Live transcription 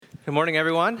Good morning,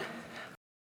 everyone. If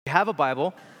you have a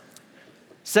Bible,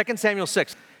 2 Samuel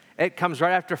 6. It comes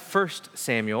right after 1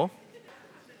 Samuel.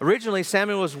 Originally,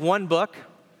 Samuel was one book,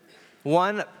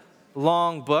 one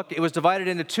long book. It was divided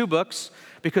into two books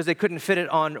because they couldn't fit it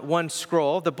on one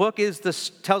scroll. The book tells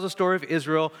the story of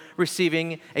Israel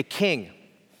receiving a king.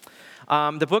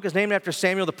 The book is named after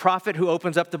Samuel the prophet, who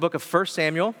opens up the book of 1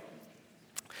 Samuel.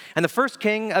 And the first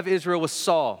king of Israel was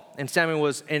Saul, and Samuel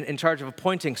was in charge of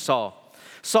appointing Saul.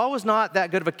 Saul was not that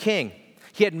good of a king.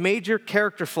 He had major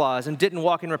character flaws and didn't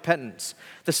walk in repentance.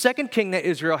 The second king that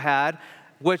Israel had,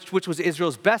 which was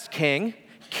Israel's best king,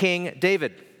 King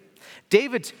David.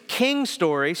 David's king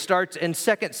story starts in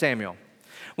 2 Samuel.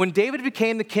 When David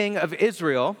became the king of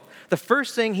Israel, the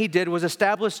first thing he did was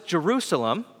establish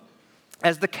Jerusalem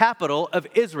as the capital of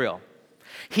Israel.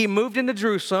 He moved into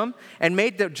Jerusalem and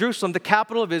made Jerusalem the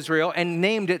capital of Israel and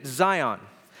named it Zion.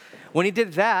 When he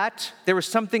did that, there was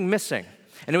something missing,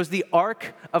 and it was the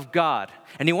Ark of God.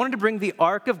 And he wanted to bring the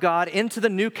Ark of God into the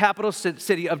new capital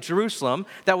city of Jerusalem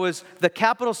that was the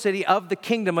capital city of the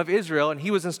kingdom of Israel, and he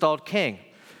was installed king.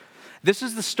 This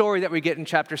is the story that we get in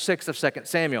chapter 6 of 2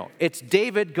 Samuel. It's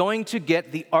David going to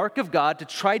get the Ark of God to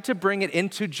try to bring it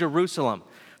into Jerusalem.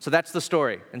 So that's the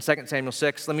story in 2 Samuel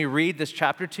 6. Let me read this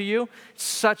chapter to you. It's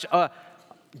such a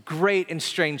great and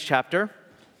strange chapter,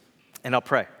 and I'll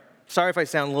pray. Sorry if I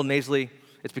sound a little nasally.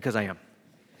 It's because I am.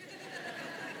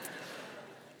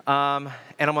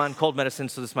 And I'm on cold medicine,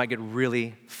 so this might get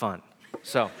really fun.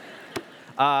 So,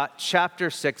 chapter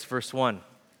 6, verse 1.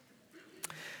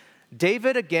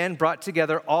 David again brought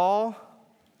together all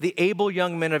the able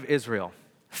young men of Israel,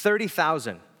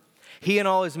 30,000. He and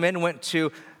all his men went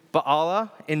to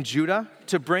Baalah in Judah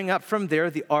to bring up from there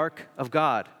the ark of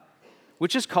God,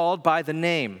 which is called by the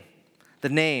name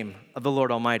of the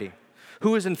Lord Almighty,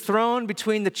 who is enthroned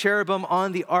between the cherubim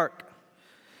on the ark.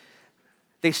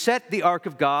 They set the ark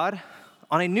of God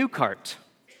on a new cart,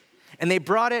 and they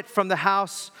brought it from the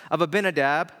house of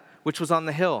Abinadab, which was on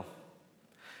the hill.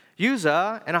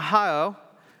 Uzzah and Ahio,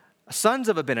 sons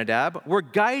of Abinadab, were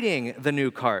guiding the new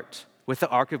cart with the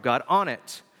ark of God on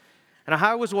it. And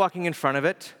Ahio was walking in front of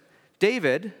it.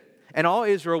 David and all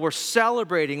Israel were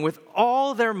celebrating with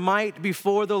all their might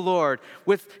before the Lord,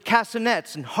 with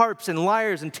castanets and harps and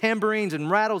lyres and tambourines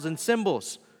and rattles and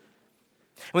cymbals.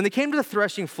 When they came to the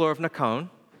threshing floor of Nacon,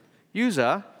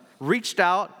 Uzzah reached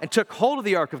out and took hold of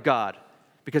the ark of God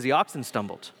because the oxen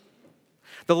stumbled.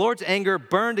 The Lord's anger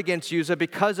burned against Uzzah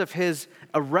because of his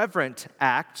irreverent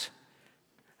act.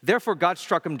 Therefore, God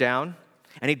struck him down,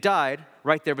 and he died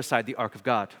right there beside the ark of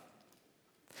God.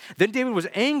 Then David was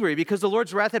angry because the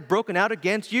Lord's wrath had broken out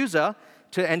against Uzzah,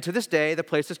 and to this day, the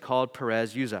place is called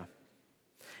Perez Uzzah.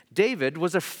 David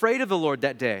was afraid of the Lord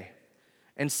that day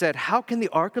and said, "How can the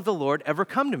ark of the Lord ever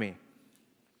come to me?"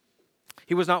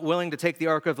 He was not willing to take the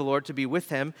ark of the Lord to be with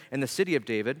him in the city of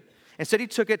David. Instead, he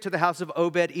took it to the house of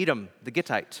Obed-Edom, the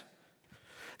Gittite.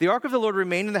 The ark of the Lord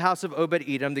remained in the house of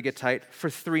Obed-Edom, the Gittite, for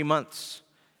 3 months.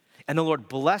 And the Lord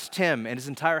blessed him and his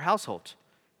entire household.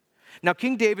 Now,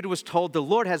 King David was told, "The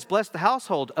Lord has blessed the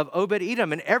household of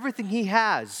Obed-Edom and everything he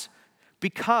has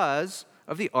because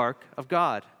of the ark of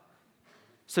God."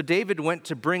 So David went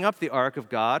to bring up the ark of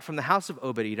God from the house of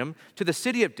Obed-Edom to the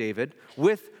city of David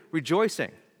with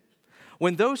rejoicing.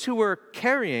 When those who were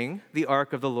carrying the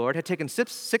ark of the Lord had taken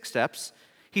 6 steps,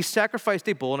 he sacrificed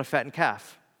a bull and a fattened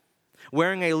calf.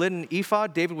 Wearing a linen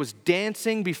ephod, David was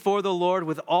dancing before the Lord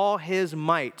with all his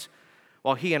might,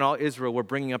 while he and all Israel were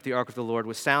bringing up the ark of the Lord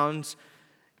with shouts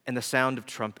and the sounds of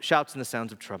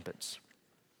trumpets.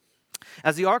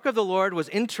 As the ark of the Lord was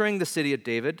entering the city of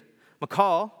David,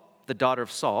 Michal, the daughter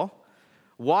of Saul,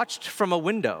 watched from a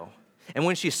window. And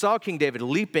when she saw King David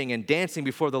leaping and dancing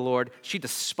before the Lord, she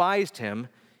despised him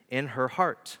in her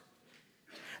heart.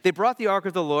 They brought the ark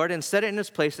of the Lord and set it in its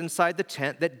place inside the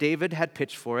tent that David had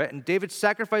pitched for it. And David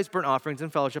sacrificed burnt offerings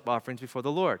and fellowship offerings before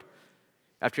the Lord.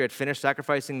 After he had finished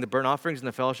sacrificing the burnt offerings and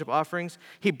the fellowship offerings,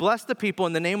 he blessed the people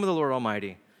in the name of the Lord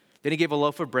Almighty. Then he gave a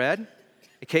loaf of bread,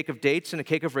 a cake of dates, and a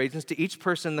cake of raisins to each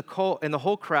person in the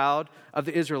whole crowd of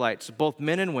the Israelites, both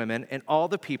men and women, and all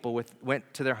the people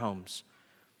went to their homes.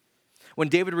 When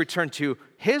David returned to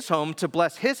his home to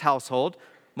bless his household,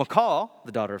 Michal,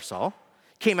 the daughter of Saul,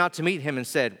 came out to meet him and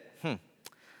said,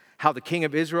 "How the king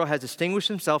of Israel has distinguished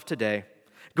himself today,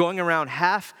 going around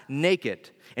half naked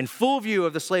in full view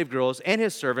of the slave girls and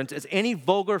his servants as any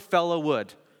vulgar fellow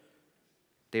would."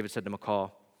 David said to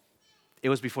Michal, "It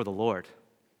was before the Lord,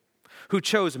 who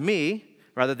chose me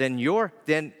rather than your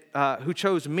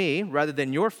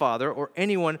father or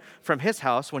anyone from his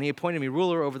house when he appointed me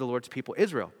ruler over the Lord's people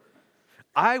Israel.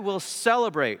 I will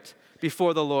celebrate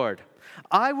before the Lord.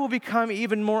 I will become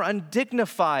even more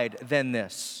undignified than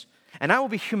this, and I will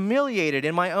be humiliated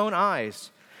in my own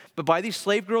eyes. But by these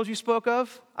slave girls you spoke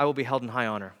of, I will be held in high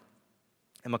honor."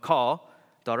 And Michal,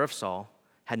 daughter of Saul,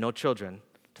 had no children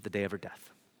to the day of her death.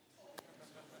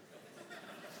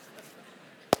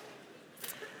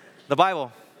 The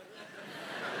Bible.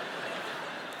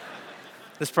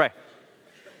 Let's pray.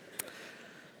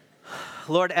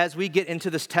 Lord, as we get into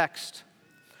this text,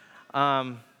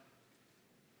 I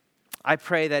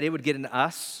pray that it would get into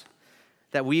us,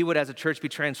 that we would as a church be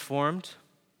transformed,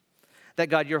 that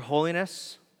God, your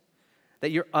holiness, that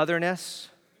your otherness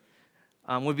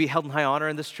would be held in high honor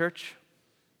in this church,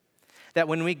 that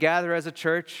when we gather as a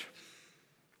church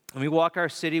and we walk our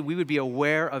city, we would be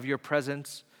aware of your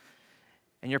presence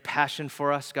and your passion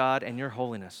for us, God, and your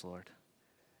holiness, Lord.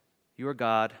 You are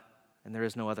God, and there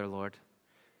is no other, Lord.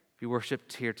 Be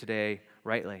worshiped here today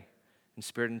rightly, in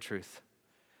spirit and truth.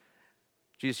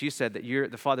 Jesus, you said that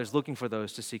the Father's looking for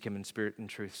those to seek him in spirit and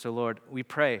truth. So, Lord, we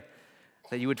pray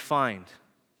that you would find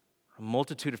a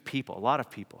multitude of people, a lot of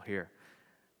people here,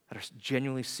 that are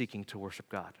genuinely seeking to worship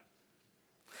God.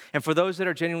 And for those that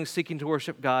are genuinely seeking to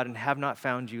worship God and have not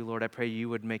found you, Lord, I pray you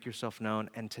would make yourself known.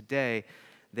 And today,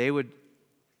 they would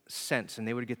sense and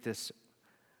they would get this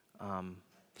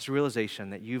realization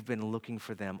that you've been looking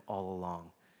for them all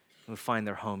along and would find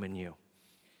their home in you.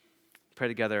 Pray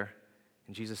together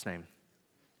in Jesus' name.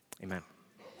 Amen.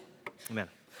 Amen.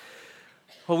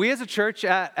 Well, we as a church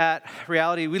at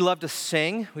Reality, we love to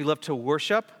sing. We love to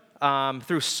worship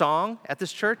through song at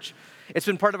this church. It's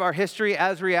been part of our history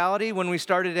as Reality when we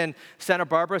started in Santa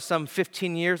Barbara some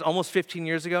 15 years, almost 15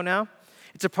 years ago now.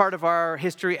 It's a part of our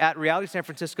history at Reality San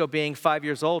Francisco being 5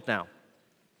 years old now.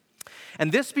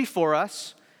 And this before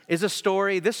us is this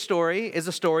story is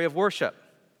a story of worship.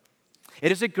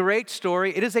 It is a great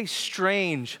story. It is a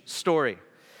strange story.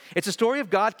 It's a story of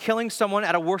God killing someone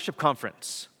at a worship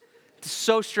conference. It's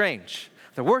so strange.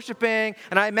 They're worshiping,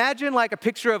 and I imagine like a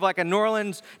picture of like a New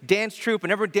Orleans dance troupe,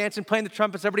 and everyone dancing, playing the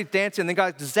trumpets, everybody dancing, and then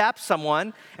God zaps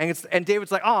someone, and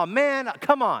David's like, "Oh man,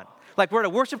 come on. Like we're at a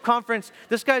worship conference,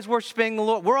 this guy's worshiping the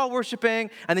Lord, we're all worshiping,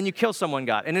 and then you kill someone,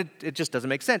 God." And it just doesn't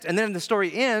make sense. And then the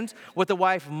story ends with the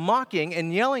wife mocking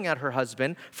and yelling at her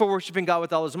husband for worshiping God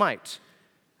with all his might.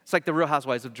 It's like the Real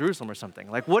Housewives of Jerusalem or something.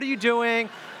 Like, what are you doing?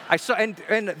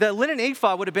 And the linen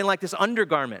ephod would have been like this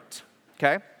undergarment,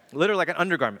 okay? Literally like an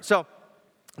undergarment. So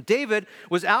David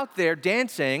was out there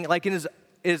dancing like in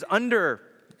his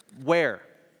underwear,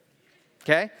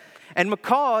 okay? And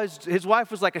Michal, his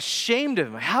wife, was like ashamed of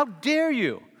him. How dare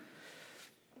you?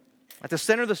 At the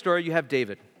center of the story, you have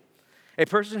David, a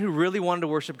person who really wanted to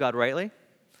worship God rightly.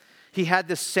 He had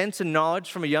this sense and knowledge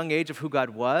from a young age of who God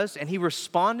was, and he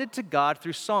responded to God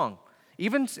through song.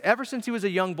 Ever since he was a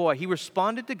young boy, he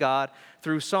responded to God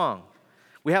through song.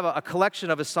 We have a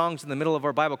collection of his songs in the middle of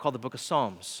our Bible called the Book of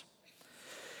Psalms.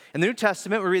 In the New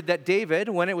Testament, we read that David,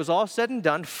 when it was all said and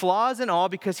done, flaws and all,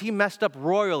 because he messed up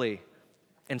royally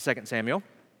in 2 Samuel.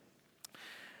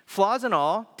 Flaws and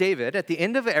all, David, at the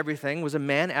end of everything, was a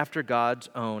man after God's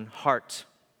own heart.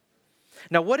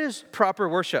 Now, what is proper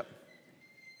worship?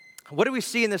 What do we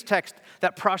see in this text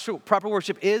that proper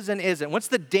worship is and isn't? What's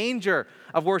the danger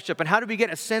of worship, and how do we get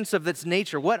a sense of its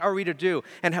nature? What are we to do?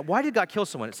 And why did God kill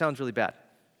someone? It sounds really bad.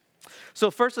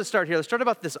 So first, let's start here. Let's start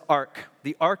about this ark,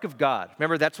 the ark of God.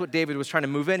 Remember, that's what David was trying to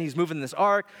move in. He's moving this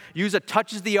ark. Uzzah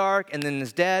touches the ark and then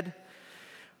is dead.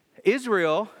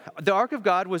 Israel, the ark of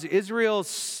God was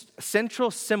Israel's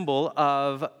central symbol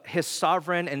of his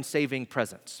sovereign and saving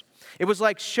presence. It was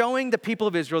like showing the people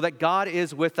of Israel that God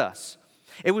is with us.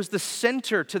 It was the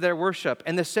center to their worship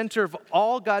and the center of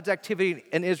all God's activity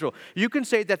in Israel. You can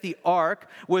say that the ark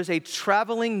was a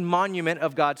traveling monument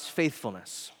of God's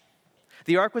faithfulness.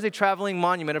 The ark was a traveling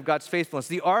monument of God's faithfulness.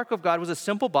 The ark of God was a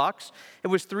simple box. It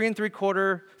was 3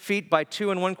 3/4 feet by 2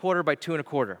 1/4 by 2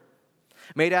 1/4,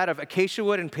 made out of acacia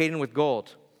wood and painted with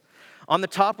gold. On the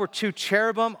top were 2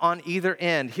 cherubim on either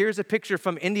end. Here's a picture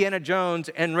from Indiana Jones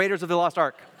and Raiders of the Lost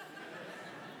Ark.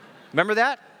 Remember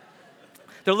that?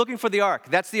 They're looking for the ark.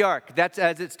 That's the ark. That's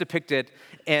as it's depicted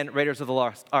in Raiders of the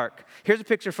Lost Ark. Here's a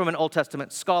picture from an Old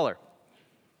Testament scholar.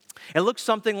 It looks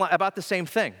something about the same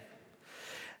thing.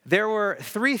 There were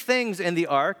 3 things in the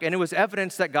ark, and it was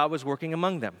evidence that God was working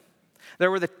among them.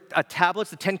 There were the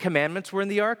tablets, the 10 Commandments were in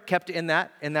the ark, kept in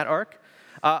that ark.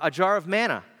 A jar of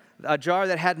manna, a jar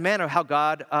that had manna, how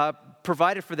God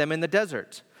provided for them in the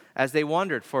desert. as they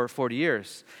wandered for 40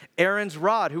 years. Aaron's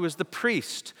rod, who was the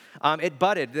priest, it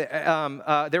budded.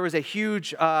 There was a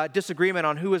huge disagreement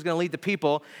on who was going to lead the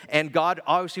people, and God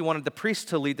obviously wanted the priest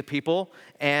to lead the people.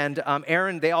 And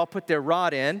Aaron, they all put their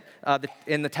rod in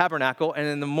the tabernacle, and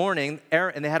in the morning,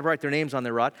 and they had to write their names on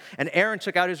their rod, and Aaron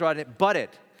took out his rod, and it budded,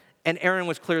 and Aaron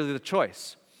was clearly the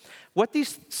choice. What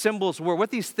these symbols were,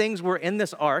 what these things were in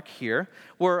this ark here,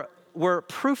 were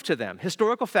proof to them,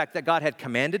 historical fact that God had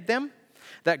commanded them,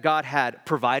 that God had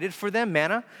provided for them,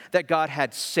 manna, that God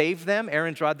had saved them,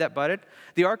 Aaron's rod that budded.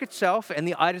 The ark itself and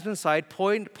the items inside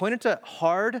pointed to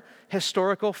hard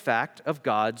historical fact of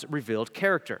God's revealed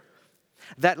character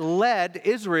that led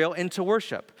Israel into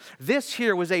worship. This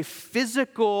here was a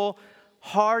physical,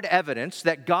 hard evidence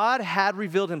that God had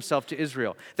revealed himself to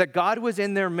Israel, that God was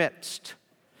in their midst,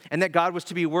 and that God was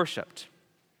to be worshiped.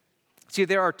 See,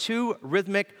 there are two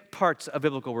rhythmic parts of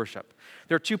biblical worship.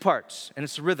 There are two parts, and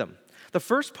it's rhythm. The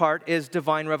first part is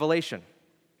divine revelation.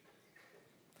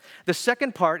 The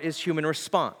second part is human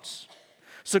response.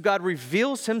 So God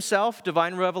reveals himself,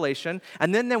 divine revelation,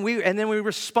 and then we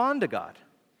respond to God.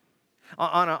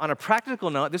 On a practical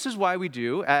note, this is why we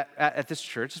do at this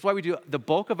church, this is why we do the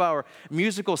bulk of our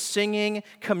musical singing,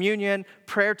 communion,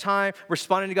 prayer time,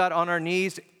 responding to God on our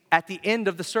knees at the end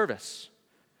of the service.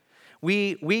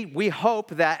 We hope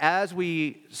that as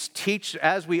we teach,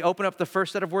 as we open up the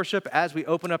first set of worship, as we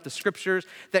open up the scriptures,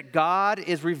 that God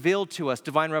is revealed to us,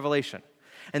 divine revelation.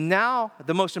 And now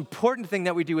the most important thing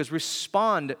that we do is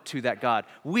respond to that God.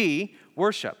 We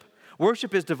worship.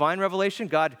 Worship is divine revelation,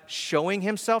 God showing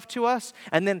himself to us,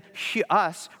 and then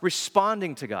us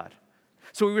responding to God.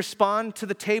 So we respond to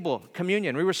the table,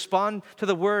 communion. We respond to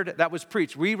the word that was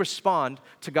preached. We respond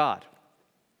to God.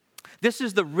 This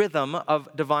is the rhythm of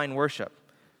divine worship.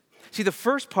 See, the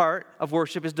first part of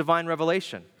worship is divine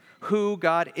revelation, who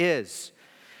God is.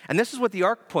 And this is what the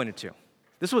ark pointed to.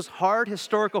 This was hard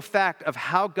historical fact of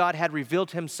how God had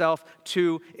revealed himself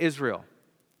to Israel.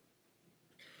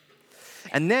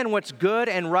 And then what's good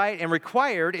and right and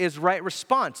required is right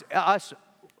response. Us,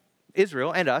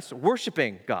 Israel and us,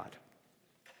 worshiping God.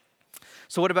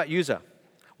 So what about Uzzah?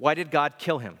 Why did God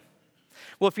kill him?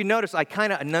 Well, if you notice, I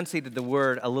kind of enunciated the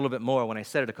word a little bit more when I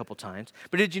said it a couple times.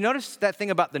 But did you notice that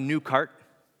thing about the new cart?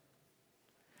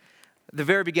 The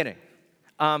very beginning,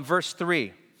 verse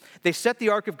 3. They set the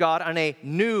ark of God on a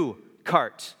new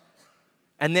cart.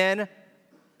 And then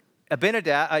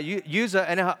Abinadab, Uzzah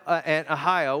and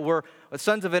Ahio were the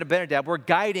sons of Abinadab were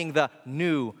guiding the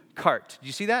new cart. Did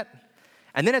you see that?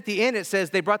 And then at the end it says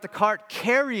they brought the cart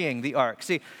carrying the ark.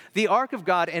 See, the ark of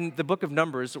God in the book of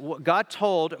Numbers, God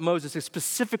told Moses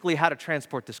specifically how to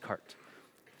transport this cart.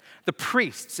 The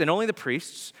priests, and only the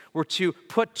priests, were to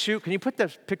put two, can you put the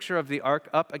picture of the ark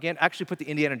up again? Actually put the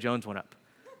Indiana Jones one up.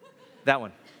 That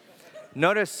one.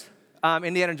 Notice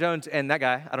Indiana Jones and that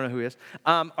guy, I don't know who he is,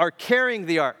 are carrying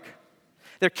the ark.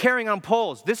 They're carrying on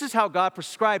poles. This is how God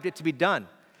prescribed it to be done.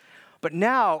 But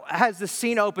now, as the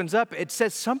scene opens up, it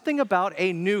says something about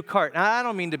a new cart. Now, I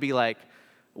don't mean to be like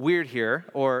weird here,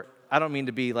 or I don't mean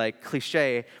to be like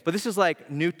cliche, but this is like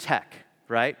new tech,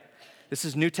 right? This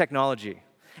is new technology.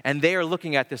 And they are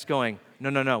looking at this going,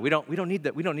 no, we don't need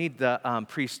that. We don't need the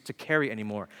priest to carry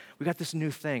anymore. We got this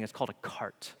new thing. It's called a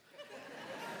cart.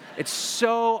 It's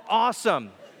so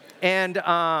awesome. And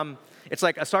it's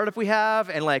like a startup we have,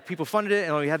 and like people funded it,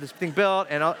 and we had this thing built,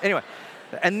 and anyway.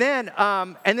 And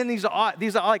then these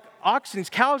like oxen, these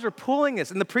cows are pulling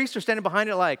this, and the priests are standing behind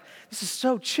it like, this is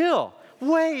so chill,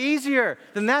 way easier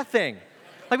than that thing.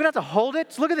 Like we don't have to hold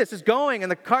it. Look at this, it's going,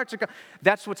 and the carts are going.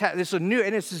 That's what's happening. This is a new,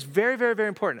 and this is very, very, very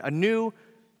important. A new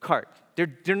cart.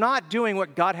 They're not doing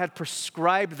what God had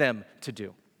prescribed them to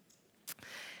do.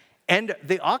 And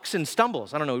the oxen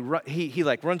stumbles. I don't know, he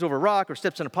like runs over a rock or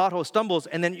steps in a pothole, stumbles,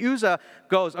 and then Uzzah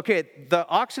goes, okay, the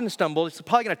oxen stumbled. It's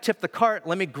probably going to tip the cart.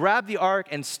 Let me grab the ark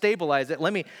and stabilize it.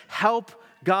 Let me help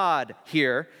God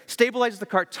here. Stabilizes the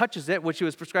cart, touches it, which he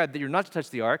was prescribed that you're not to touch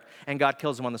the ark, and God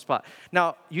kills him on the spot.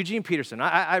 Now, Eugene Peterson,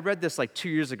 I read this like 2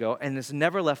 years ago, and this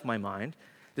never left my mind.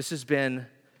 This has been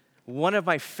one of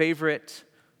my favorite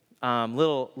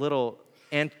little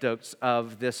anecdotes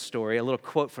of this story, a little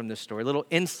quote from this story, a little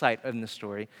insight in this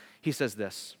story. He says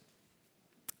this: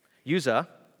 Uzzah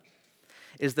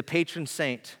is the patron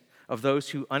saint of those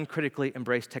who uncritically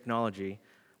embrace technology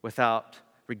without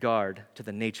regard to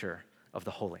the nature of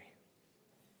the holy.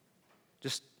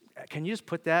 Can you just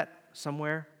put that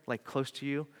somewhere like close to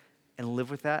you and live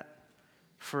with that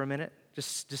for a minute?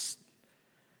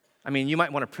 I mean, you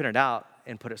might want to print it out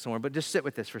and put it somewhere, but just sit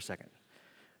with this for a second.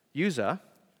 Uzzah,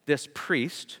 this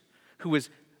priest who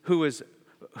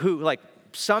like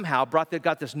somehow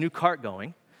got this new cart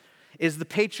going, is the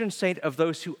patron saint of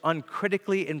those who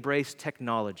uncritically embrace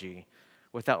technology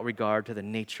without regard to the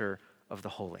nature of the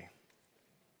holy.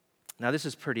 Now, this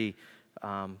is pretty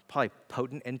probably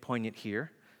potent and poignant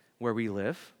here where we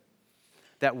live,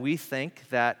 that we think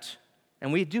that,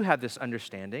 and we do have this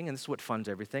understanding, and this is what funds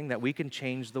everything, that we can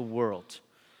change the world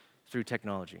through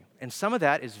technology. And some of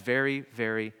that is very,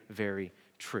 very, very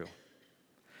true.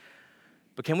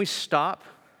 But can we stop?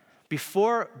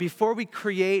 Before we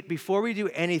create, before we do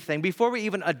anything, before we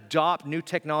even adopt new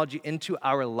technology into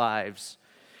our lives,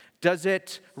 do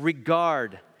we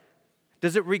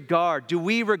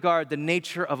regard the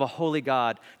nature of a holy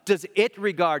God? Does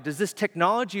this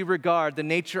technology regard the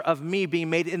nature of me being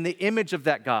made in the image of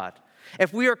that God?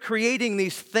 If we are creating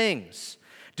these things,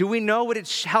 do we know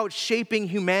how it's shaping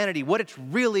humanity, what it's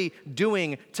really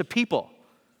doing to people?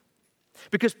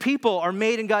 Because people are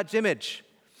made in God's image,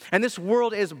 and this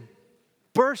world is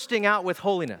bursting out with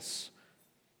holiness.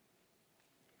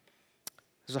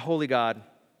 There's a holy God,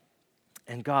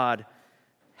 and God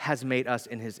has made us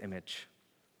in his image.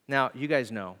 Now, you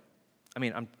guys know,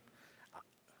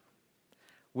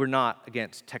 we're not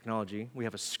against technology. We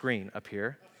have a screen up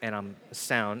here, and I'm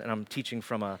sound, and I'm teaching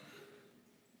from a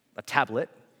tablet.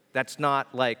 That's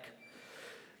not like,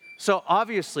 so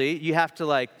obviously you have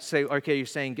to say, okay, you're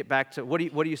saying get back to, what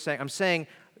are you saying? I'm saying,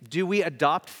 do we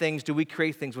adopt things, do we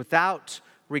create things without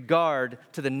regard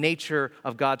to the nature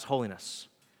of God's holiness?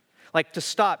 To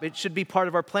stop, it should be part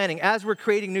of our planning. As we're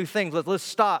creating new things, let's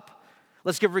stop.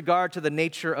 Let's give regard to the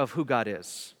nature of who God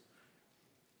is.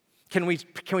 Can we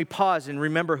pause and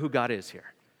remember who God is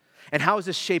here? And how is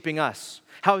this shaping us?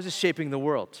 How is this shaping the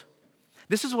world?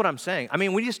 This is what I'm saying.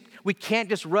 We can't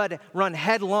just run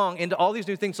headlong into all these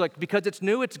new things because it's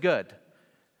new, it's good.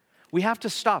 We have to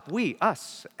stop.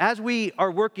 Us, as we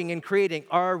are working and creating,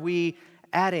 are we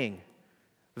adding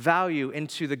value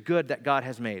into the good that God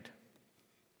has made?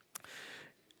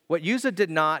 What Uzzah did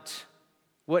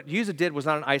was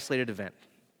not an isolated event.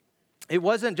 It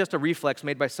wasn't just a reflex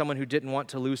made by someone who didn't want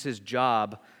to lose his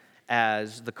job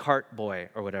as the cart boy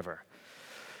or whatever.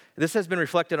 This has been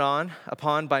reflected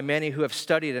upon by many who have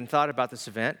studied and thought about this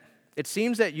event. It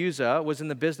seems that Uzzah was in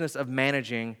the business of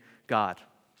managing God.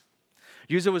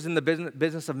 Uzzah was in the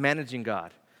business of managing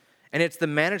God. And it's the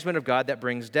management of God that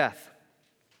brings death.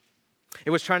 It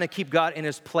was trying to keep God in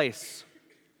his place.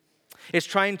 It's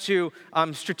trying to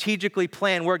strategically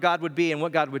plan where God would be and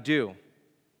what God would do.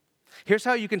 Here's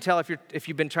how you can tell if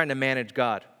you've been trying to manage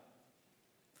God.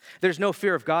 There's no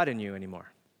fear of God in you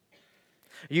anymore.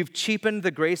 You've cheapened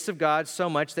the grace of God so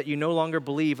much that you no longer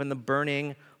believe in the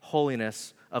burning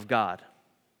holiness of God.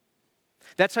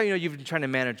 That's how you know you've been trying to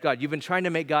manage God. You've been trying to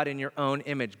make God in your own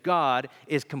image. God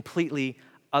is completely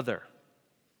other.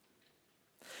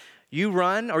 You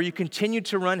run or you continue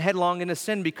to run headlong into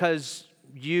sin because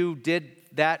you did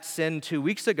that sin 2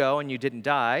 weeks ago and you didn't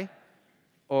die,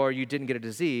 or you didn't get a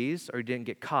disease, or you didn't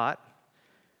get caught.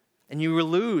 And we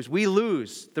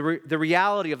lose the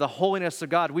reality of the holiness of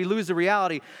God. We lose the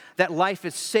reality that life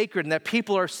is sacred and that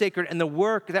people are sacred and the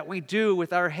work that we do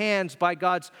with our hands by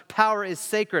God's power is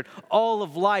sacred. All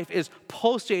of life is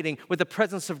pulsating with the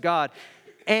presence of God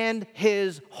and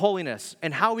his holiness.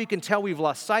 And how we can tell we've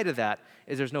lost sight of that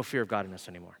is there's no fear of God in us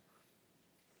anymore.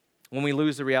 When we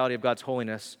lose the reality of God's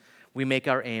holiness, we make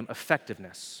our aim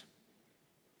effectiveness.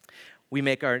 We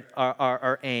make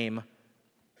our aim,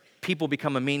 people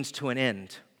become a means to an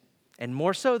end. And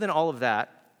more so than all of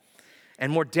that,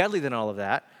 and more deadly than all of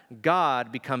that,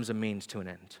 God becomes a means to an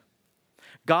end.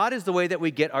 God is the way that we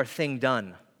get our thing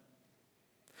done.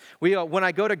 When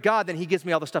I go to God, then he gives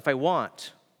me all the stuff I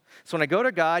want. So when I go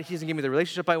to God, he doesn't give me the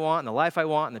relationship I want, and the life I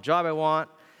want, and the job I want.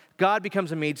 God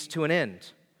becomes a means to an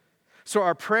end. So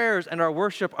our prayers and our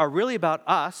worship are really about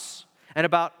us and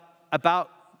about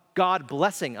God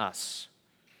blessing us.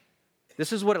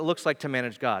 This is what it looks like to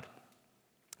manage God.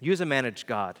 Uzzah managed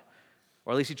God,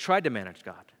 or at least he tried to manage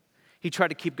God. He tried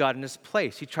to keep God in his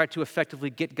place. He tried to effectively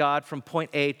get God from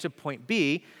point A to point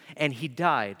B, and he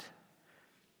died.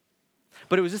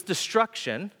 But it was this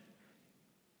destruction.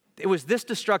 It was this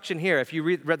destruction here. If you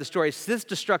read the story, it's this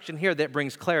destruction here that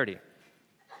brings clarity.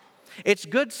 It's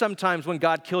good sometimes when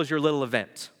God kills your little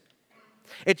event.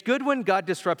 It's good when God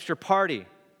disrupts your party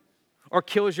or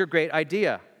kills your great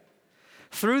idea.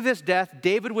 Through this death,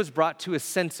 David was brought to his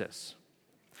senses.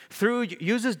 Through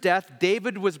Uzzah's death,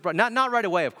 David was brought, not right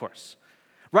away, of course.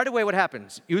 Right away, what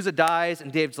happens? Uzzah dies, and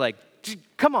David's like,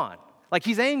 come on. Like,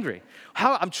 he's angry.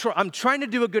 I'm trying to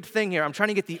do a good thing here. I'm trying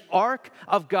to get the ark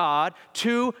of God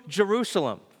to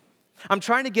Jerusalem. I'm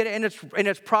trying to get it in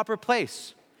its proper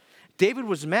place. David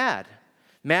was mad.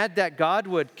 mad that God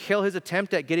would kill his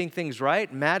attempt at getting things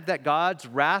right, mad that God's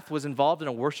wrath was involved in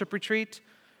a worship retreat.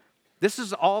 This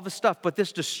is all the stuff, but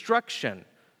this destruction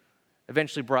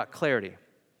eventually brought clarity.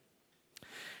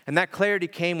 And that clarity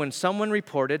came when someone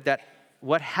reported that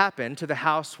what happened to the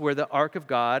house where the ark of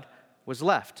God was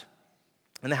left,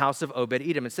 in the house of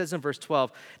Obed-Edom. It says in verse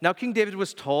 12, "Now King David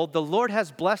was told, 'The Lord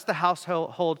has blessed the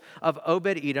household of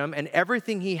Obed-Edom and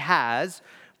everything he has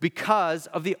because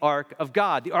of the ark of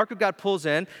God.'" The ark of God pulls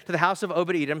in to the house of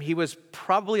Obed-Edom. He was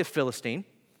probably a Philistine,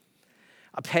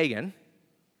 a pagan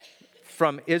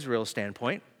from Israel's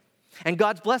standpoint, and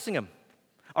God's blessing him.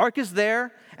 Ark is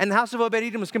there, and the house of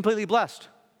Obed-Edom is completely blessed.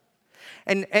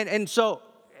 And so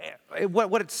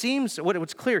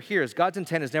what's clear here is God's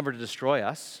intent is never to destroy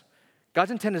us.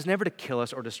 God's intent is never to kill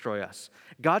us or destroy us.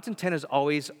 God's intent is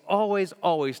always, always,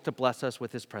 always to bless us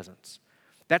with his presence.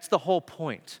 That's the whole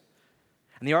point.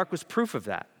 And the ark was proof of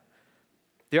that.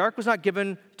 The ark was not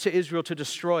given to Israel to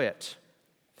destroy it.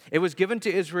 It was given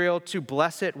to Israel to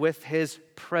bless it with his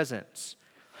presence.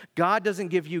 God doesn't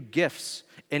give you gifts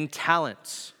and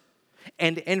talents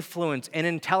and influence and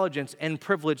intelligence and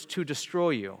privilege to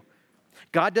destroy you.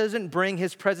 God doesn't bring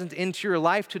his presence into your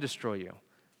life to destroy you.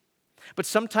 But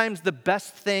sometimes the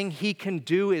best thing he can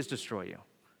do is destroy you.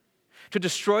 To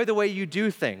destroy the way you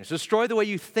do things, destroy the way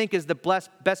you think is the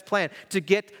best plan, to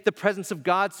get the presence of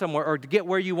God somewhere, or to get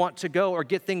where you want to go, or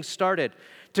get things started,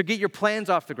 to get your plans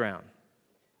off the ground.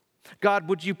 God,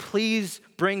 would you please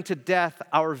bring to death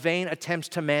our vain attempts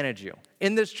to manage you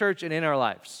in this church and in our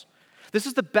lives? This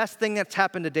is the best thing that's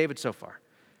happened to David so far.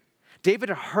 David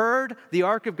heard the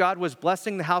ark of God was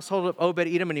blessing the household of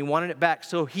Obed-Edom, and he wanted it back.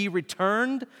 So he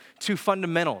returned to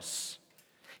fundamentals.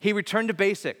 He returned to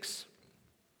basics.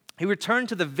 He returned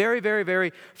to the very, very,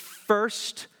 very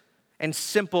first and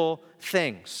simple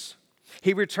things.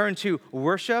 He returned to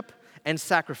worship and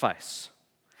sacrifice.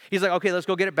 He's like, okay, let's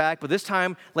go get it back, but this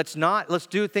time, let's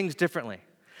do things differently.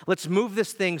 Let's move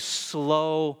this thing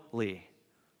slowly.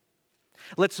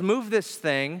 Let's move this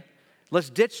thing. Let's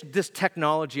ditch this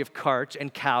technology of carts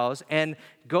and cows and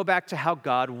go back to how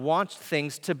God wants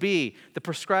things to be, the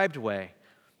prescribed way.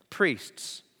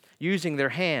 Priests using their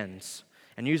hands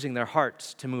and using their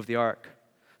hearts to move the ark.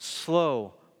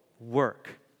 Slow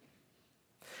work.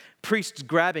 Priests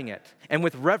grabbing it and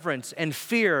with reverence and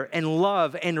fear and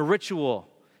love and ritual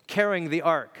carrying the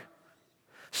ark.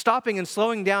 Stopping and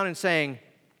slowing down and saying,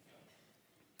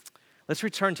 let's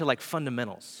return to like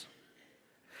fundamentals.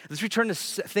 Let's return to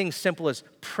things simple as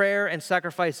prayer and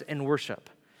sacrifice and worship.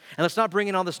 And let's not bring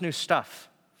in all this new stuff.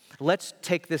 Let's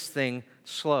take this thing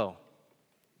slow.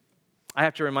 I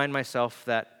have to remind myself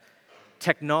that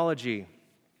technology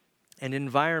and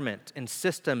environment and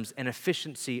systems and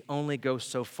efficiency only go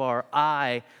so far.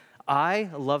 I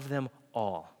love them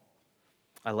all.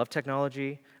 I love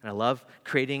technology, and I love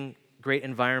creating great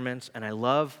environments, and I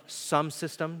love some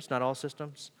systems, not all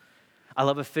systems. I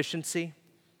love efficiency.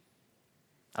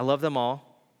 I love them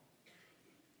all,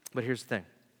 but here's the thing.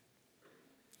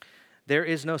 There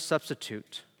is no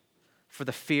substitute for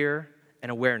the fear and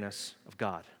awareness of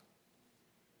God.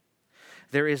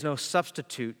 There is no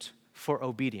substitute for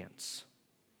obedience.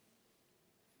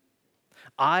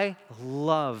 I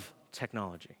love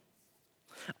technology.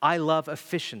 I love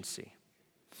efficiency.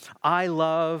 I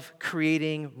love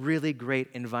creating really great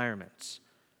environments.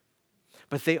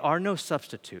 But they are no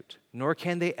substitute, nor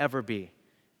can they ever be,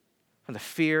 for the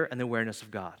fear and the awareness of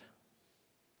God.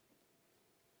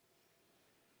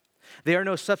 They are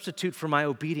no substitute for my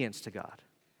obedience to God.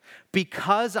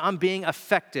 Because I'm being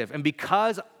effective and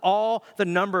because all the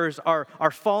numbers are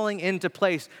falling into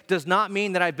place does not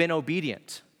mean that I've been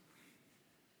obedient.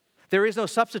 There is no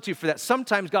substitute for that.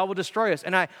 Sometimes God will destroy us,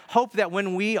 and I hope that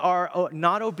when we are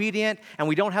not obedient and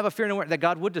we don't have a fear and awareness, that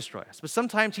God would destroy us. But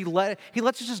sometimes He lets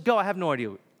us just go. I have no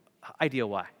idea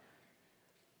why.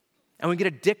 And we get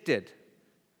addicted.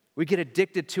 We get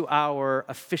addicted to our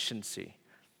efficiency.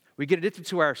 We get addicted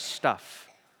to our stuff.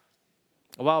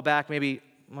 A while back, maybe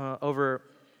over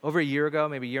a year ago,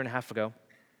 maybe a year and a half ago,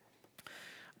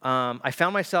 I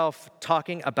found myself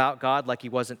talking about God like He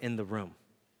wasn't in the room.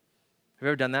 Have you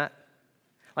ever done that?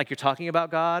 Like you're talking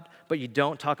about God, but you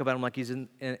don't talk about Him like He's in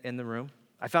the room?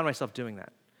 I found myself doing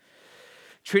that.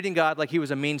 Treating God like He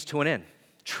was a means to an end.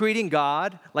 Treating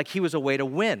God like He was a way to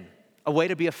win, a way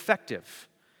to be effective.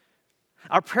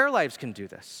 Our prayer lives can do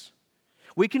this.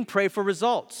 We can pray for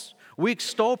results. We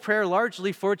extol prayer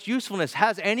largely for its usefulness.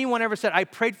 Has anyone ever said, I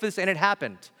prayed for this and it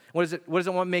happened? What does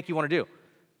it make you want to do?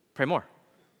 Pray more.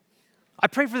 I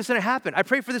prayed for this and it happened. I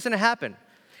prayed for this and it happened.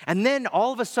 And then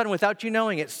all of a sudden, without you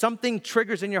knowing it, something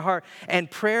triggers in your heart, and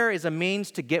prayer is a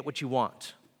means to get what you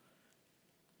want.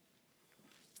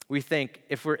 We think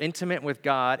if we're intimate with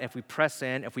God, if we press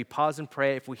in, if we pause and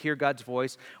pray, if we hear God's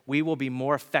voice, we will be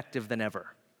more effective than ever.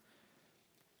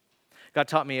 God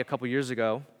taught me a couple years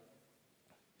ago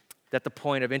that the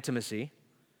point of intimacy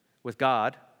with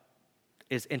God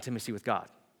is intimacy with God.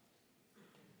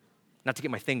 Not to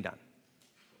get my thing done.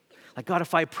 Like, God,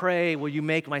 if I pray, will you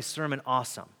make my sermon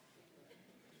awesome?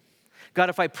 God,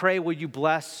 if I pray, will you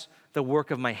bless the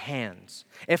work of my hands?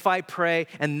 If I pray,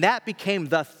 and that became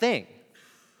the thing.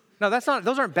 Now,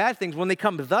 those aren't bad things when they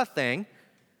come to the thing,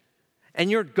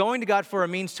 and you're going to God for a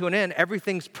means to an end,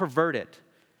 everything's perverted.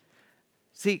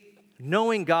 See,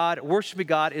 knowing God, worshiping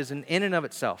God is an in and of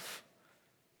itself.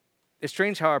 It's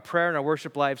strange how our prayer and our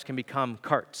worship lives can become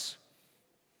carts,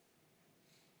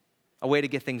 a way to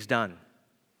get things done.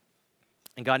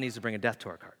 And God needs to bring a death to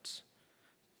our carts.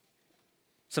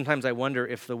 Sometimes I wonder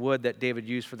if the wood that David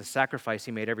used for the sacrifice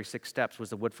he made every 6 steps was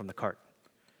the wood from the cart.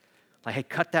 Like, hey,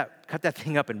 cut that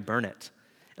thing up and burn it,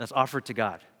 and let's offer it to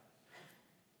God.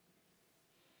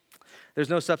 There's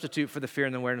no substitute for the fear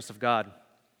and the awareness of God.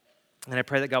 And I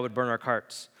pray that God would burn our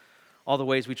carts. All the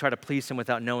ways we try to please him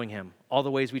without knowing him. All the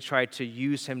ways we try to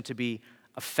use him to be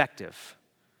effective.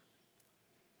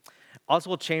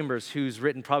 Oswald Chambers, who's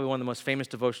written probably one of the most famous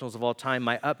devotionals of all time,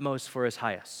 My Utmost for His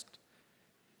Highest,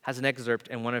 has an excerpt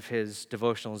in one of his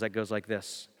devotionals that goes like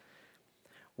this.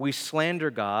 We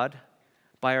slander God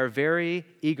by our very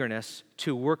eagerness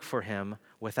to work for him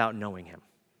without knowing him.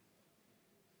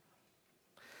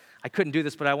 I couldn't do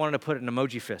this, but I wanted to put an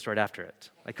emoji fist right after it.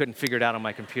 I couldn't figure it out on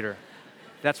my computer.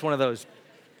 That's one of those.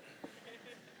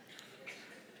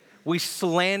 We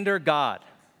slander God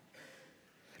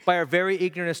by our very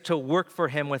eagerness to work for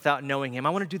him without knowing him.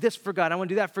 I want to do this for God. I want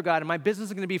to do that for God. And my business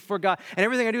is going to be for God. And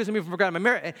everything I do is going to be for God. My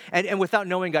marriage, and without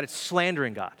knowing God, it's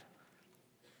slandering God.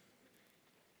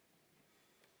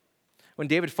 When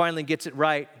David finally gets it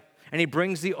right, and he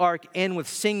brings the ark in with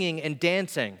singing and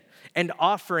dancing and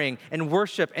offering and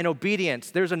worship and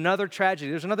obedience, there's another tragedy.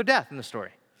 There's another death in the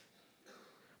story.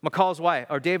 Michal's wife,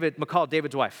 or Michal,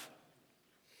 David's wife.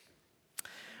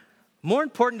 More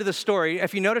important to the story,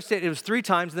 if you notice it was 3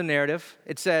 times in the narrative.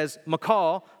 It says,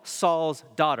 Michal, Saul's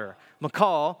daughter.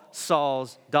 Michal,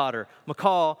 Saul's daughter.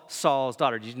 Michal, Saul's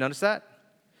daughter. Did you notice that?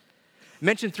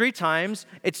 Mentioned 3 times.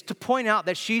 It's to point out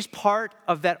that she's part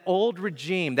of that old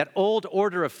regime, that old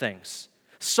order of things.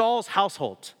 Saul's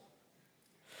household,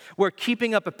 where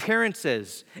keeping up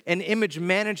appearances and image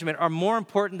management are more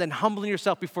important than humbling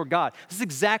yourself before God. This is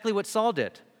exactly what Saul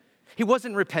did. He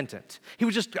wasn't repentant. He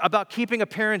was just about keeping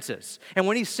appearances. And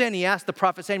when he sinned, he asked the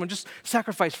prophet Samuel, just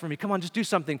sacrifice for me. Come on, just do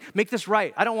something. Make this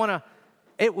right. I don't want to.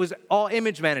 It was all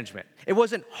image management. It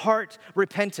wasn't heart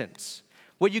repentance.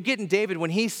 What you get in David when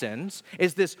he sins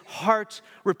is this heart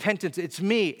repentance. It's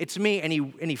me. And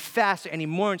he fasts and he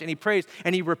mourns and he prays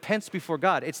and he repents before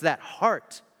God. It's that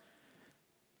heart.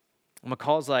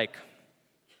 Michal's like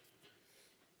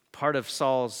part of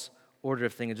Saul's order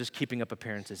of things, just keeping up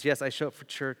appearances. Yes, I show up for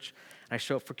church, and I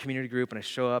show up for community group, and I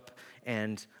show up,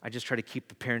 and I just try to keep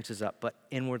the appearances up. But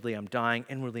inwardly, I'm dying.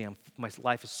 Inwardly, my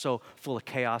life is so full of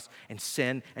chaos and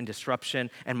sin and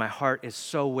disruption, and my heart is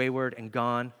so wayward and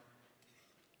gone.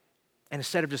 And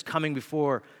instead of just coming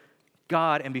before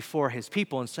God and before his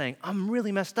people and saying, I'm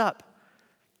really messed up,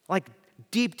 like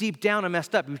deep, deep down I'm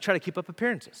messed up, we try to keep up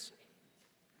appearances.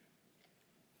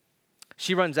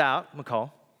 She runs out,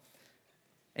 Michal,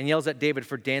 and yells at David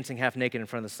for dancing half naked in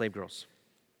front of the slave girls.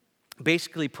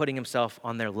 Basically putting himself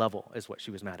on their level is what she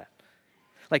was mad at.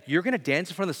 Like, you're going to dance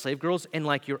in front of the slave girls in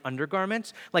like your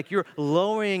undergarments? Like, you're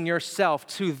lowering yourself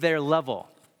to their level.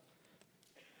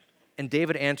 And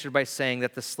David answered by saying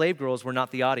that the slave girls were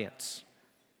not the audience.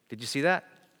 Did you see that?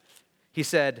 He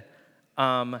said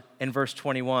in verse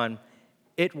 21,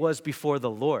 it was before the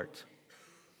Lord.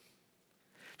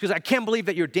 She goes, I can't believe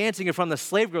that you're dancing in front of the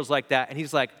slave girls like that. And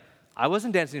he's like, I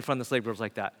wasn't dancing in front of the slave girls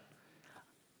like that.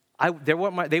 They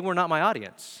were not my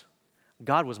audience.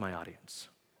 God was my audience.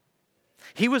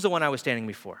 He was the one I was standing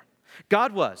before.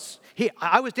 God was.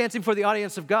 I was dancing for the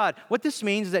audience of God. What this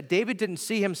means is that David didn't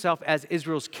see himself as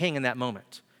Israel's king in that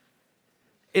moment.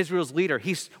 Israel's leader.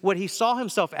 What he saw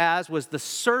himself as was the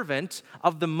servant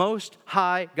of the Most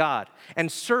High God.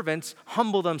 And servants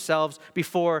humble themselves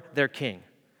before their king.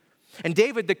 And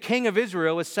David, the king of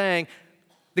Israel, is saying,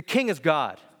 the king is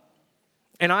God.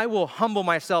 And I will humble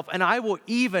myself, and I will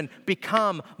even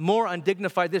become more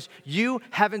undignified. You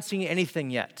haven't seen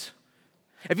anything yet.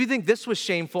 If you think this was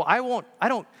shameful, I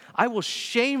will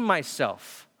shame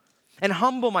myself and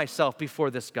humble myself before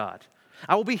this God.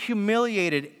 I will be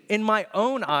humiliated in my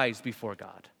own eyes before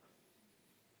God.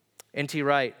 N.T.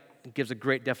 Wright gives a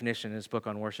great definition in his book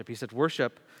on worship. He said,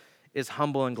 worship is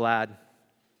humble and glad.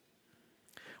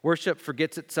 Worship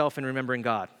forgets itself in remembering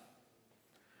God.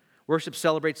 Worship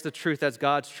celebrates the truth as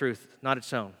God's truth, not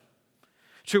its own.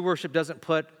 True worship doesn't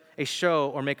put on a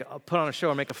show or make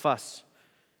a fuss.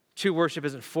 True worship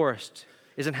isn't forced,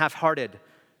 isn't half-hearted,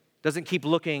 doesn't keep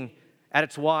looking at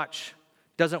its watch,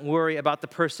 doesn't worry about the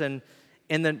person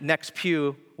in the next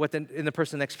pew, what the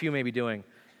person in the next pew may be doing.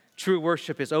 True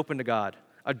worship is open to God,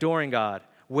 adoring God,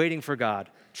 waiting for God,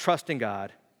 trusting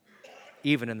God,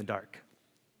 even in the dark.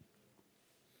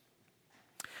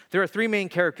 There are three main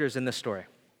characters in this story: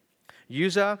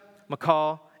 Uzzah,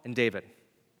 Michal, and David.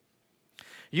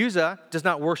 Uzzah does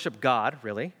not worship God,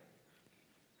 really.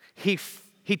 He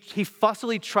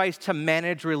fussily tries to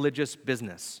manage religious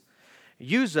business.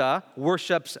 Uzzah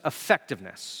worships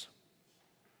effectiveness.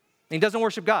 He doesn't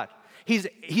worship God. He's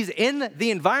in the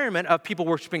environment of people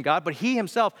worshiping God, but he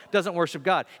himself doesn't worship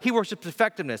God. He worships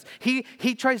effectiveness.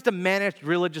 He tries to manage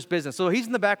religious business. So he's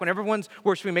in the back when everyone's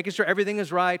worshiping, making sure everything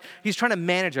is right. He's trying to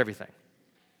manage everything.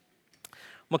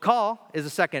 Michal is the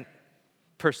second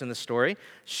person in the story.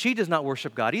 She does not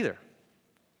worship God either.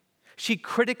 She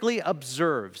critically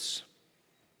observes.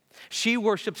 She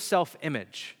worships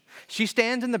self-image. She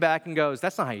stands in the back and goes,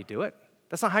 "That's not how you do it.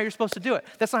 That's not how you're supposed to do it.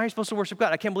 That's not how you're supposed to worship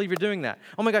God. I can't believe you're doing that.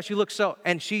 Oh my gosh, you look so..."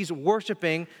 And she's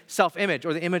worshiping self-image,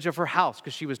 or the image of her house,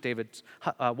 because she was David's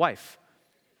wife.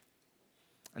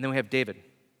 And then we have David.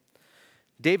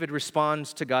 David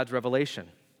responds to God's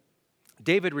revelation.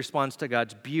 David responds to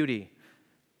God's beauty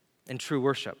and true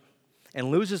worship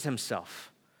and loses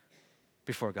himself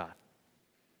before God,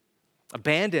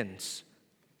 abandons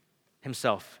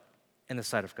himself in the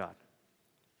sight of God.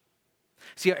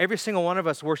 See, every single one of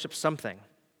us worships something.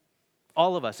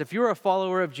 All of us. If you're a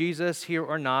follower of Jesus here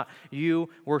or not, you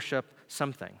worship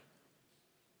something.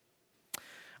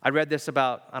 I read this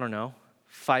about,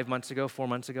 4 months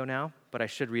ago now, but I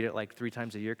should read it like 3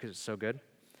 times a year because it's so good.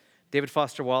 David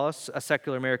Foster Wallace, a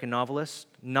secular American novelist,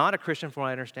 not a Christian from what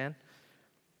I understand,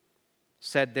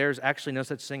 said there's actually no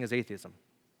such thing as atheism.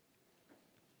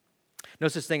 No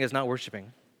such thing as not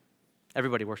worshiping.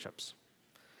 Everybody worships.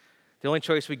 The only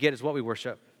choice we get is what we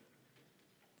worship,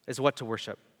 is what to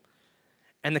worship.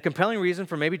 And the compelling reason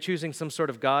for maybe choosing some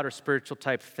sort of God or spiritual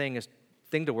type thing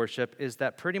to worship is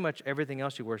that pretty much everything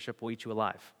else you worship will eat you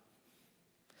alive.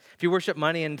 If you worship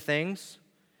money and things,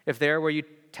 if they're where you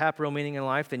tap real meaning in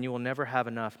life, then you will never have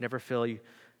enough, never feel you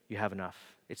have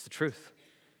enough. It's the truth.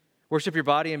 Worship your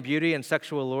body and beauty and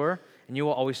sexual allure, and you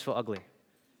will always feel ugly.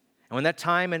 And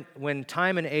when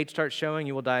time and age start showing,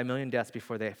 you will die a million deaths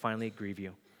before they finally grieve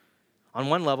you. On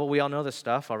one level, we all know this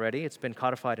stuff already. It's been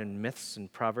codified in myths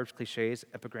and proverbs, cliches,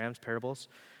 epigrams, parables,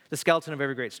 the skeleton of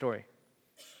every great story.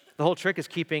 The whole trick is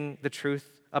keeping the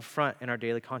truth up front in our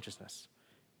daily consciousness.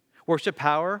 Worship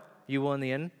power, you will in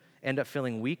the end up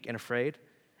feeling weak and afraid,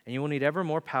 and you will need ever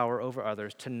more power over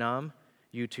others to numb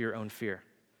you to your own fear.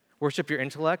 Worship your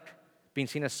intellect, being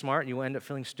seen as smart, and you will end up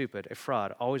feeling stupid, a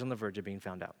fraud, always on the verge of being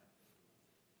found out.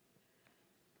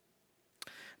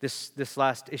 This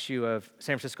last issue of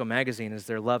San Francisco Magazine is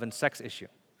their love and sex issue.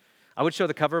 I would show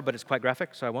the cover, but it's quite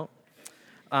graphic, so I won't.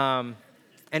 And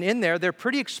in there, they're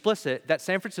pretty explicit that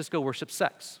San Francisco worships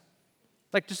sex.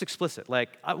 Like, just explicit.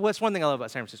 Like, that's one thing I love about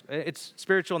San Francisco. It's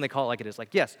spiritual, and they call it like it is.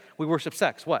 Like, yes, we worship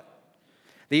sex. What?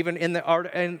 They even,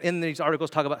 in these articles,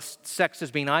 talk about sex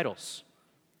as being idols.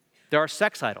 There are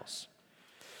sex idols.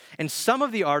 And some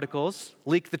of the articles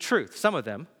leak the truth, some of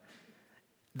them,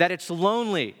 that it's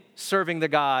lonely serving the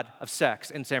god of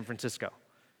sex in San Francisco.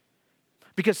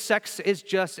 Because sex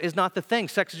is not the thing.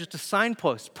 Sex is just a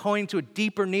signpost pointing to a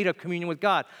deeper need of communion with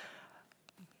God.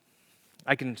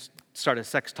 I can start a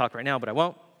sex talk right now, but I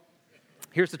won't.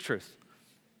 Here's the truth.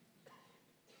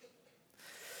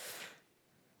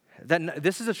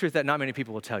 This is a truth that not many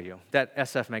people will tell you, that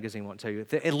SF Magazine won't tell you.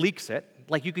 It leaks it,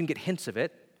 like you can get hints of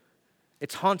it.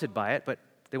 It's haunted by it, but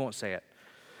they won't say it.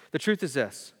 The truth is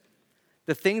this: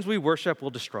 the things we worship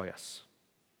will destroy us,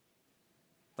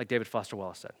 like David Foster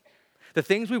Wallace said. The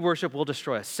things we worship will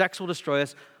destroy us. Sex will destroy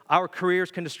us. Our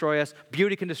careers can destroy us.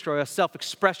 Beauty can destroy us.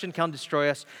 Self-expression can destroy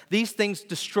us. These things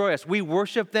destroy us. We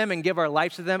worship them and give our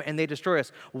lives to them, and they destroy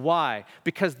us. Why?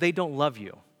 Because they don't love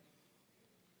you.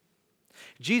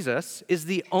 Jesus is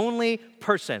the only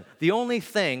person, the only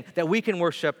thing that we can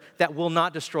worship that will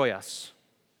not destroy us,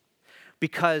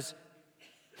 because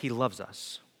he loves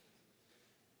us.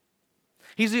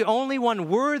 He's the only one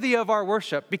worthy of our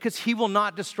worship because he will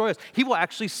not destroy us. He will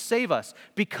actually save us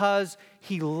because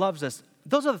he loves us.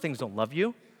 Those other things don't love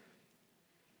you.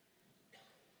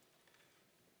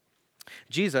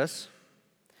 Jesus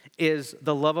is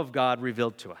the love of God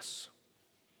revealed to us.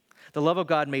 The love of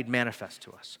God made manifest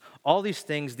to us. All these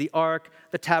things, the ark,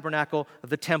 the tabernacle,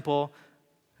 the temple,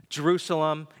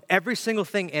 Jerusalem, every single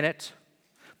thing in it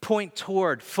point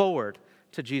forward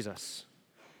to Jesus.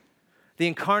 The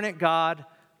incarnate God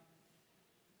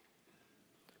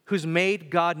who's made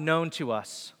God known to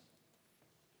us.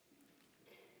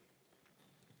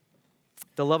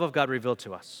 The love of God revealed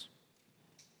to us.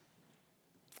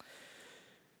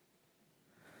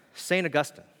 St.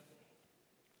 Augustine,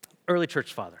 early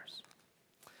church fathers.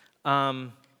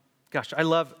 I'm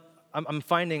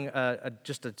finding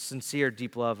just a sincere,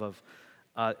 deep love of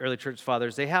early church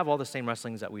fathers. They have all the same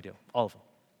wrestlings that we do, all of them.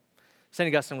 St.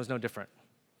 Augustine was no different.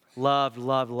 Loved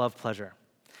pleasure.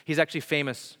 He's actually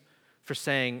famous for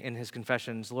saying in his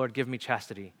confessions, Lord, give me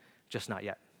chastity, just not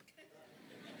yet.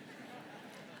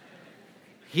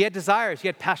 He had desires, he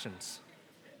had passions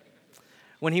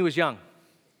when he was young.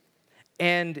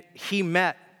 And he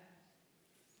met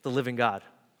the living God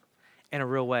in a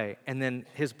real way. And then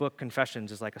his book,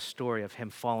 Confessions, is like a story of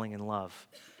him falling in love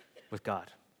with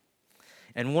God.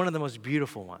 And one of the most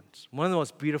beautiful ones, one of the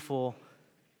most beautiful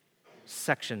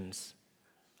sections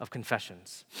of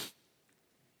Confessions,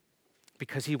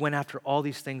 because he went after all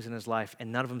these things in his life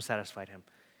and none of them satisfied him.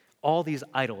 All these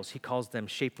idols, he calls them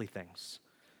shapely things.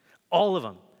 All of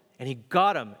them. And he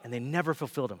got them and they never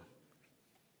fulfilled him.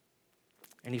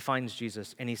 And he finds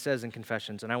Jesus and he says in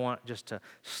Confessions, and I want just to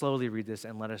slowly read this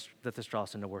and let this draw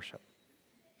us into worship.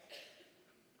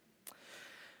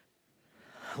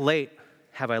 Late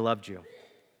have I loved you.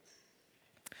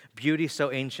 Beauty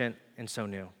so ancient and so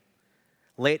new.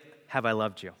 Late have I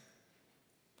loved you.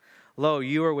 Lo,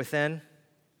 you are within,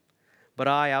 but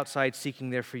I outside seeking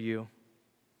there for you.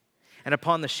 And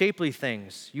upon the shapely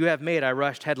things you have made, I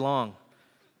rushed headlong,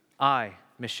 I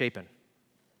misshapen.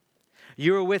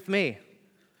 You were with me,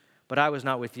 but I was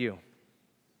not with you.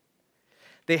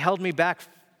 They held me back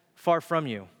far from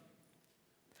you.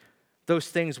 Those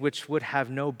things which would have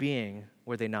no being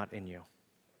were they not in you.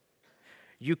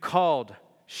 You called,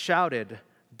 shouted,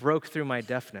 broke through my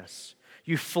deafness.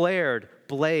 You flared,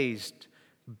 blazed,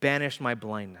 banished my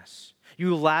blindness.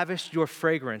 You lavished your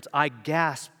fragrance. I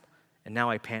gasp, and now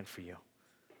I pant for you.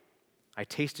 I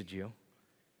tasted you,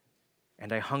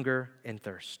 and I hunger and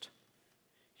thirst.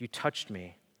 You touched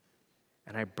me,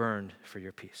 and I burned for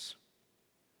your peace.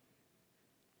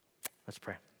 Let's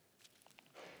pray.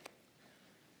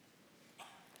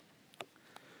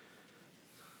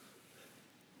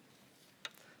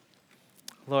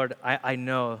 Lord, I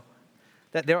know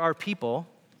that there are people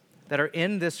that are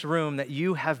in this room that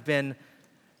you have been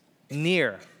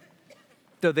near,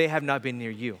 though they have not been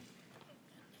near you.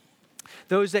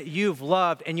 Those that you've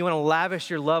loved and you want to lavish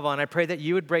your love on, I pray that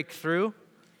you would break through.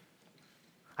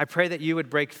 I pray that you would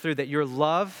break through, that your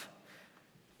love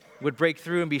would break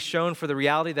through and be shown for the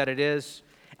reality that it is,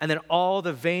 and then all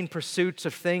the vain pursuits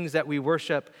of things that we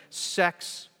worship,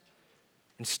 sex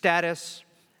and status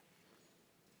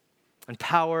and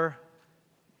power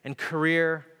and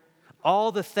career,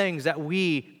 all the things that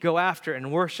we go after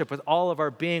and worship with all of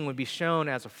our being would be shown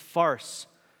as a farce,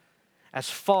 as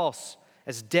false,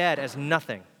 as dead, as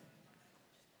nothing.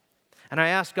 And I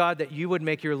ask, God, that you would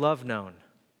make your love known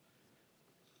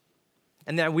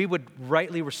and that we would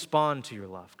rightly respond to your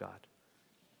love, God,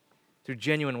 through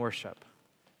genuine worship.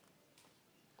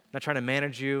 Not trying to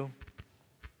manage you,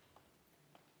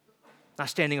 not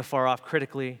standing afar off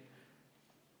critically.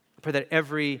 I pray that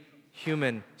every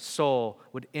human soul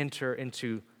would enter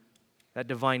into that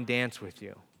divine dance with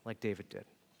you, like David did.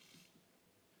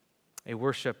 A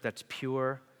worship that's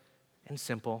pure and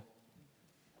simple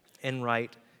and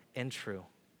right and true.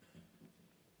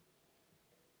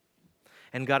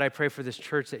 And God, I pray for this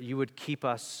church that you would keep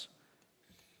us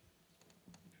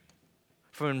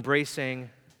from embracing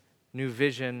new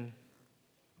vision,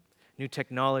 new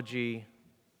technology,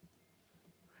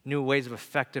 new ways of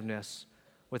effectiveness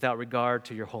without regard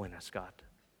to your holiness, God.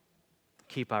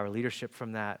 Keep our leadership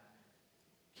from that.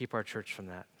 Keep our church from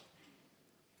that.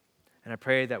 And I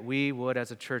pray that we would,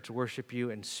 as a church, worship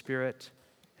you in spirit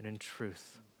and in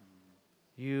truth.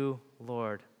 You,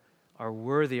 Lord, are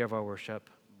worthy of our worship.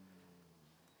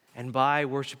 And by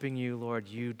worshiping you, Lord,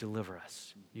 you deliver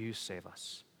us. You save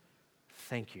us.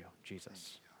 Thank you,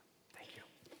 Jesus. Thank you.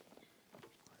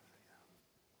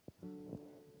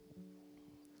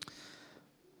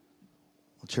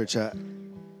 Well, church, I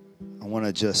want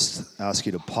to just ask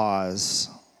you to pause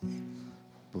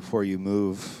before you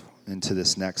move into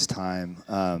this next time.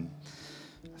 I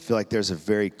feel like there's a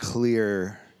very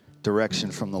clear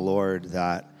direction from the Lord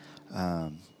that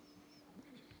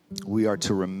we are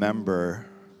to remember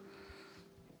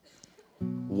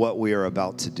what we are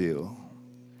about to do,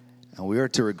 and we are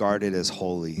to regard it as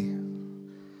holy.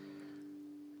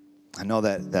 I know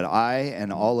that I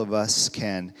and all of us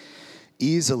can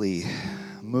easily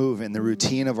move in the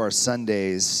routine of our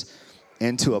Sundays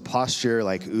into a posture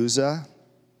like Uzzah,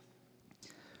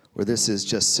 where this is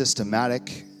just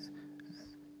systematic,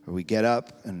 where we get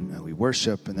up and we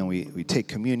worship, and then we take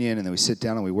communion, and then we sit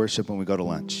down and we worship, and we go to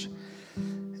lunch.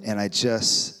 And I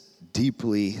just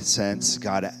deeply sense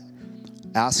God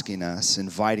asking us,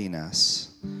 inviting us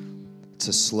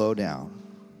to slow down,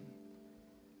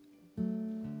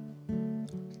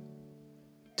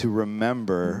 to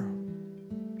remember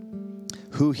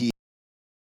who He